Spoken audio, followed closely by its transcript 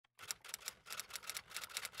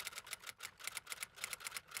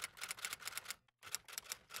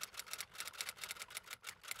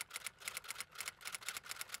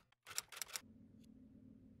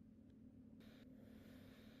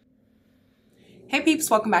Hey peeps,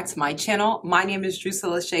 welcome back to my channel. My name is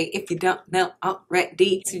Drusilla Shay. If you don't know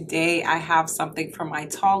already, today I have something for my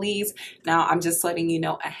tallies. Now I'm just letting you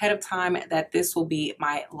know ahead of time that this will be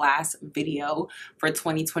my last video for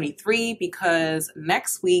 2023 because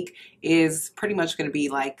next week is pretty much going to be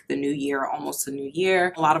like the new year, almost a new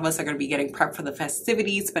year. A lot of us are going to be getting prepped for the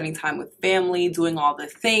festivities, spending time with family, doing all the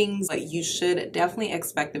things, but you should definitely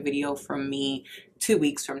expect a video from me 2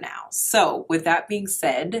 weeks from now. So with that being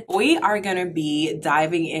said, we are going to be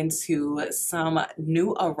diving into some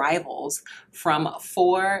new arrivals from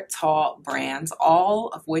 4 tall brands, all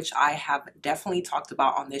of which I have definitely talked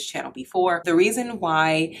about on this channel before. The reason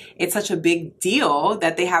why it's such a big deal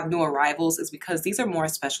that they have new arrivals is because these are more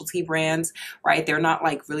specialty brands, right? They're not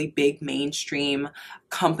like really big mainstream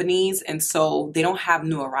companies, and so they don't have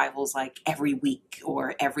new arrivals like every week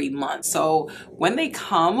or every month. So when they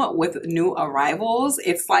come with new arrivals,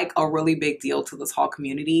 it's like a really big deal to this whole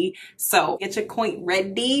community. So get your coin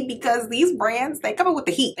ready because these brands, they come in with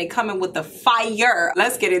the heat. They come in with the fire.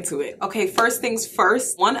 Let's get into it. Okay, first things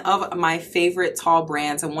first, one of my favorite tall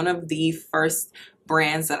brands and one of the first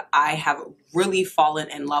brands that I have really fallen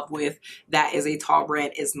in love with that is a tall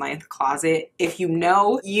brand is Nineth Closet. If you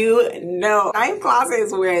know, you know. Nineth Closet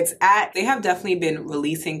is where it's at. They have definitely been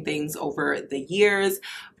releasing things over the years,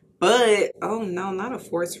 but oh no, not a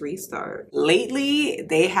forced restart. Lately,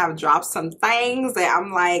 they have dropped some things that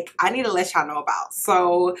I'm like, I need to let y'all know about.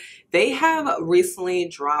 So they have recently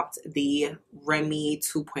dropped the Remy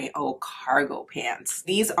 2.0 cargo pants.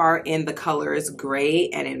 These are in the colors gray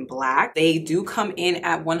and in black. They do come in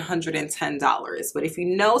at $110. But if you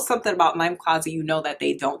know something about Nineth Closet, you know that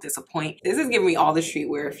they don't disappoint. This is giving me all the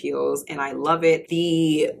streetwear feels and I love it.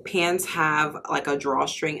 The pants have like a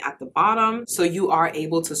drawstring at the bottom, so you are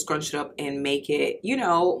able to scrunch it up and make it, you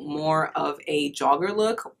know, more of a jogger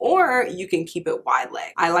look, or you can keep it wide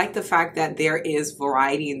leg. I like the fact that there is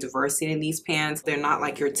variety and diversity in these pants. They're not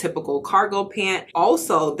like your typical cargo pant.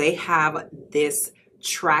 Also, they have this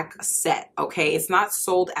track set, okay? It's not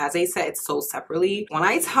sold as a set, it's sold separately. When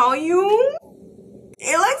I tell you,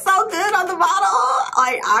 it looks so good on the bottle.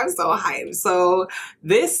 Like, I'm so hyped. So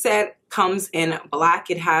this set comes in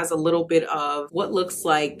black. It has a little bit of what looks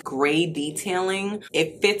like gray detailing.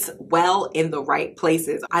 It fits well in the right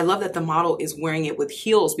places. I love that the model is wearing it with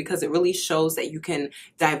heels because it really shows that you can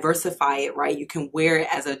diversify it, right? You can wear it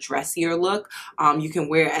as a dressier look. You can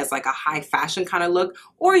wear it as like a high fashion kind of look,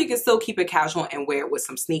 or you can still keep it casual and wear it with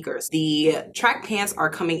some sneakers. The track pants are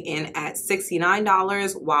coming in at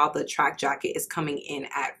 $69 while the track jacket is coming in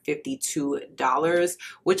at $52,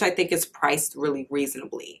 which I think is priced really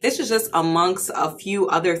reasonably. This is just amongst a few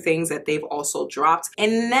other things that they've also dropped.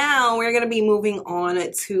 And now we're gonna be moving on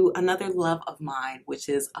to another love of mine, which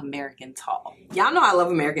is American Tall. Y'all know I love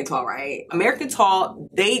American Tall, right? American Tall,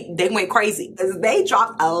 they went crazy because they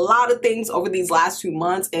dropped a lot of things over these last few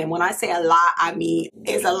months. And when I say a lot, I mean,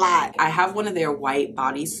 it's a lot. I have one of their white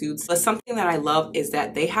bodysuits, but something that I love is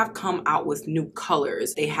that they have come out with new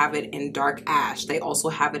colors. They have it in dark ash. They also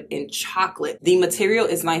have it in chocolate. The material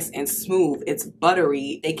is nice and smooth. It's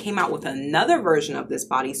buttery. They came out with another version of this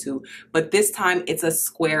bodysuit, but this time it's a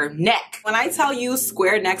square neck. When I tell you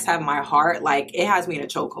square necks have my heart, like it has me in a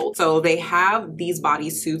chokehold. So they have these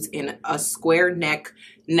bodysuits in a square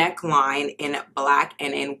neckline in black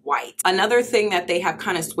and in white. Another thing that they have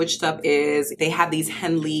kind of switched up is they have these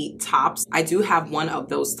Henley tops. I do have one of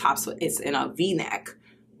those tops, so it's in a V-neck.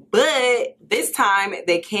 But this time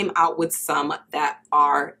they came out with some that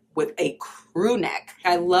are with a crew neck.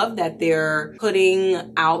 I love that they're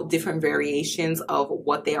putting out different variations of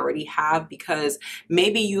what they already have because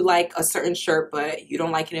maybe you like a certain shirt but you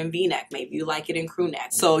don't like it in V-neck. Maybe you like it in crew neck.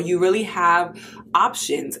 So you really have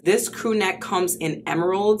options. This crew neck comes in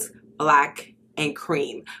emeralds, black, and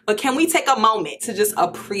cream. But can we take a moment to just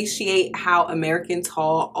appreciate how American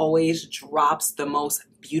Tall always drops the most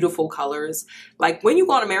beautiful colors? Like when you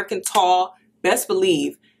go on American Tall, best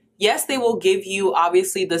believe, yes, they will give you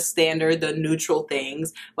obviously the standard, the neutral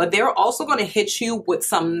things, but they're also going to hit you with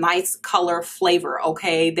some nice color flavor,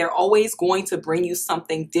 okay? They're always going to bring you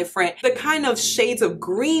something different. The kind of shades of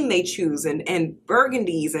green they choose and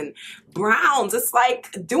burgundies and browns, it's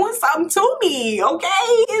like doing something to me, okay?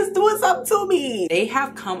 It's doing something to me. They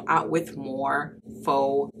have come out with more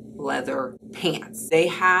faux leather pants. They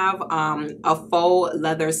have a faux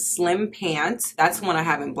leather slim pant. That's one I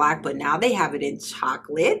have in black, but now they have it in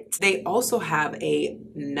chocolate. They also have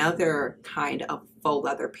another kind of faux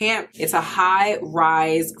leather pant. It's a high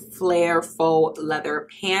rise flare faux leather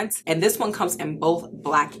pant, and this one comes in both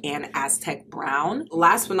black and Aztec brown.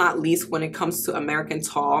 Last but not least, when it comes to American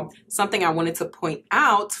Tall, something I wanted to point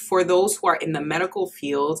out for those who are in the medical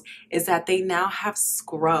field is that they now have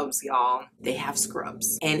scrubs, y'all. They have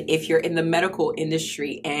scrubs. And if you're in the medical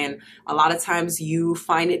industry and a lot of times you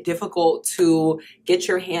find it difficult to get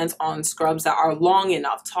your hands on scrubs that are long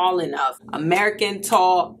enough, tall enough, American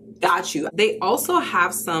Tall got you. They also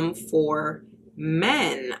have some for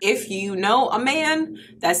men. If you know a man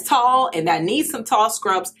that's tall and that needs some tall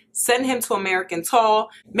scrubs, send him to American Tall.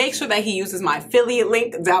 Make sure that he uses my affiliate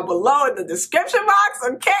link down below in the description box,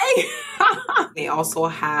 okay? They also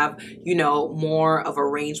have, you know, more of a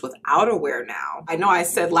range with outerwear now. I know I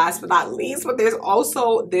said last but not least, but there's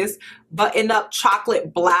also this button-up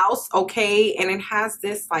chocolate blouse, okay? And it has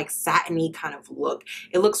this like satiny kind of look.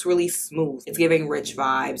 It looks really smooth. It's giving rich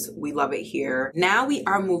vibes. We love it here. Now we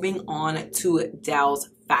are moving on to Dellez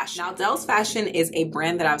Fashion. Now, Dellez Fashion is a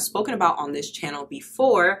brand that I've spoken about on this channel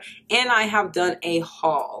before, and I have done a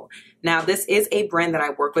haul. Now, this is a brand that I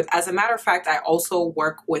work with. As a matter of fact, I also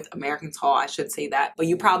work with American Tall, I should say that, but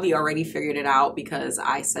you probably already figured it out because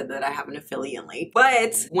I said that I have an affiliate link.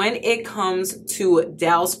 But when it comes to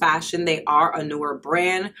Dellez Fashion, they are a newer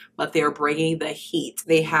brand, but they're bringing the heat.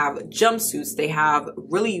 They have jumpsuits, they have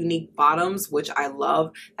really unique bottoms, which I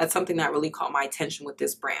love. That's something that really caught my attention with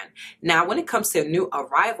this brand. Now, when it comes to new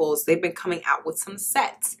arrivals, they've been coming out with some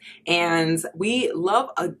sets, and we love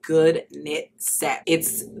a good knit set.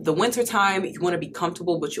 It's the winter time, you want to be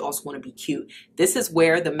comfortable, but you also want to be cute. This is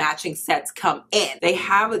where the matching sets come in. They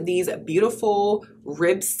have these beautiful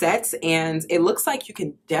rib sets, and it looks like you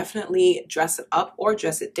can definitely dress it up or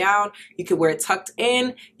dress it down. You can wear it tucked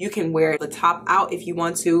in. You can wear the top out if you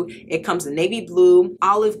want to. It comes in navy blue,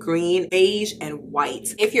 olive green, beige, and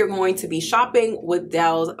white. If you're going to be shopping with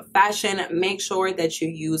Dellez Fashion, make sure that you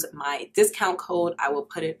use my discount code. I will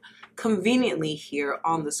put it conveniently here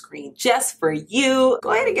on the screen just for you.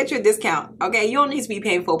 Go ahead and get your discount, okay? You don't need to be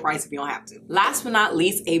paying full price if you don't have to. Last but not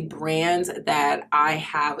least, a brand that I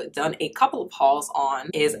have done a couple of hauls on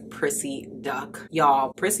is Prissy Duck.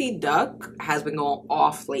 Y'all, Prissy Duck has been going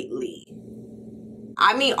off lately.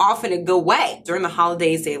 I mean, off in a good way. During the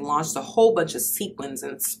holidays, they launched a whole bunch of sequins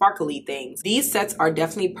and sparkly things. These sets are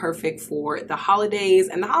definitely perfect for the holidays,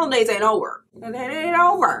 and the holidays ain't over. It ain't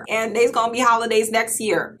over. And there's gonna be holidays next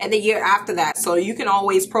year and the year after that. So you can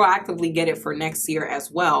always proactively get it for next year as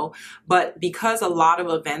well. But because a lot of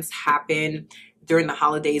events happen during the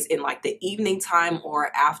holidays in like the evening time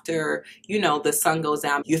or after, you know, the sun goes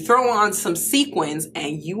down, you throw on some sequins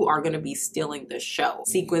and you are going to be stealing the show.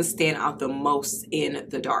 Sequins stand out the most in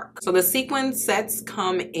the dark. So the sequin sets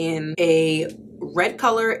come in a red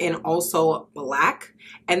color and also black.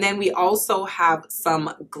 And then we also have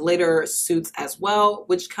some glitter suits as well,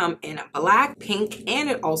 which come in black, pink, and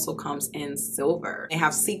it also comes in silver. They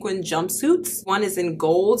have sequin jumpsuits. One is in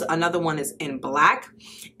gold, another one is in black.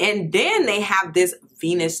 And then they have this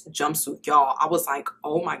Venus jumpsuit, y'all. I was like,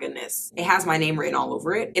 oh my goodness. It has my name written all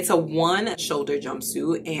over it. It's a one shoulder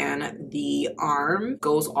jumpsuit and the arm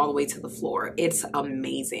goes all the way to the floor. It's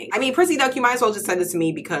amazing. I mean, Prissy Duck, you might as well just send it to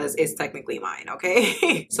me because it's technically mine,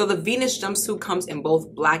 okay? So the Venus jumpsuit comes in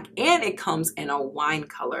both black and it comes in a wine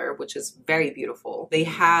color, which is very beautiful. They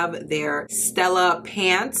have their Stella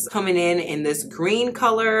pants coming in this green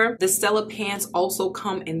color. The Stella pants also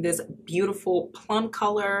come in this beautiful plum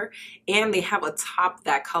color, and they have a top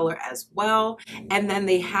that color as well. And then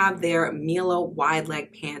they have their Mila wide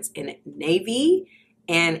leg pants in navy,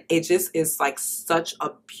 and it just is like such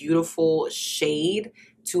a beautiful shade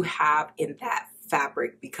to have in that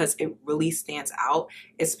fabric because it really stands out,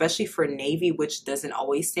 especially for navy, which doesn't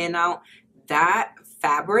always stand out. That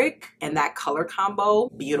fabric and that color combo,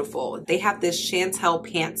 beautiful. They have this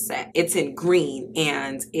Chantel pant set. It's in green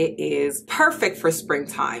and it is perfect for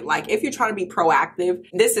springtime. Like if you're trying to be proactive,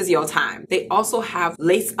 this is your time. They also have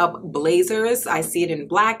lace up blazers. I see it in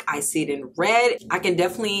black. I see it in red. I can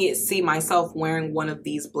definitely see myself wearing one of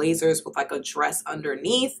these blazers with like a dress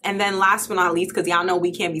underneath. And then last but not least, because y'all know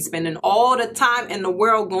we can't be spending all the time in the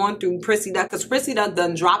world going through Prissy Duck, because Prissy Duck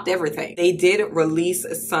done dropped everything. They did release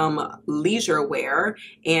some leisure wear,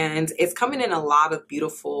 and it's coming in a lot of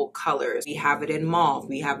beautiful colors. We have it in mauve,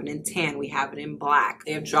 we have it in tan, we have it in black.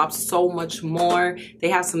 They have dropped so much more. They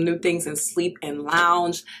have some new things in sleep and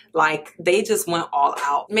lounge. Like, they just went all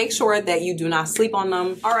out. Make sure that you do not sleep on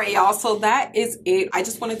them. All right, y'all, so that is it. I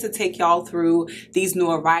just wanted to take y'all through these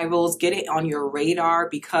new arrivals, get it on your radar,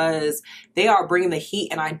 because they are bringing the heat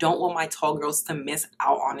and I don't want my tall girls to miss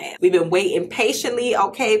out on it. We've been waiting patiently,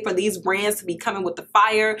 okay, for these brands to be coming with the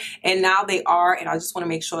fire, and now they are, and I just want to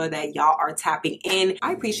make sure that y'all are tapping in.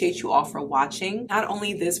 I appreciate you all for watching, not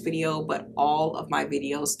only this video, but all of my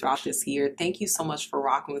videos throughout this year. Thank you so much for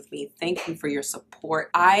rocking with me. Thank you for your support.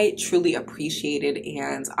 I truly appreciate it,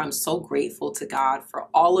 and I'm so grateful to God for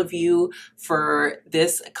all of you, for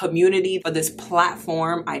this community, for this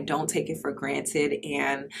platform. I don't take it for granted,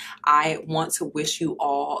 and I want to wish you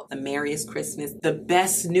all the merriest Christmas, the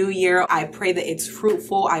best New Year. I pray that it's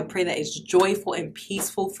fruitful. I pray that it's joyful and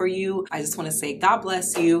peaceful for you. I just want to say God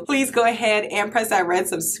bless you. Please go ahead and press that red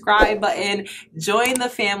subscribe button, join the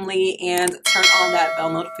family, and turn on that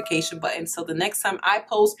bell notification button so the next time I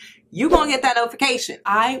post, you're gonna get that notification.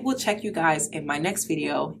 I will check you guys in my next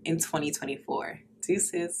video in 2024.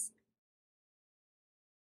 Deuces.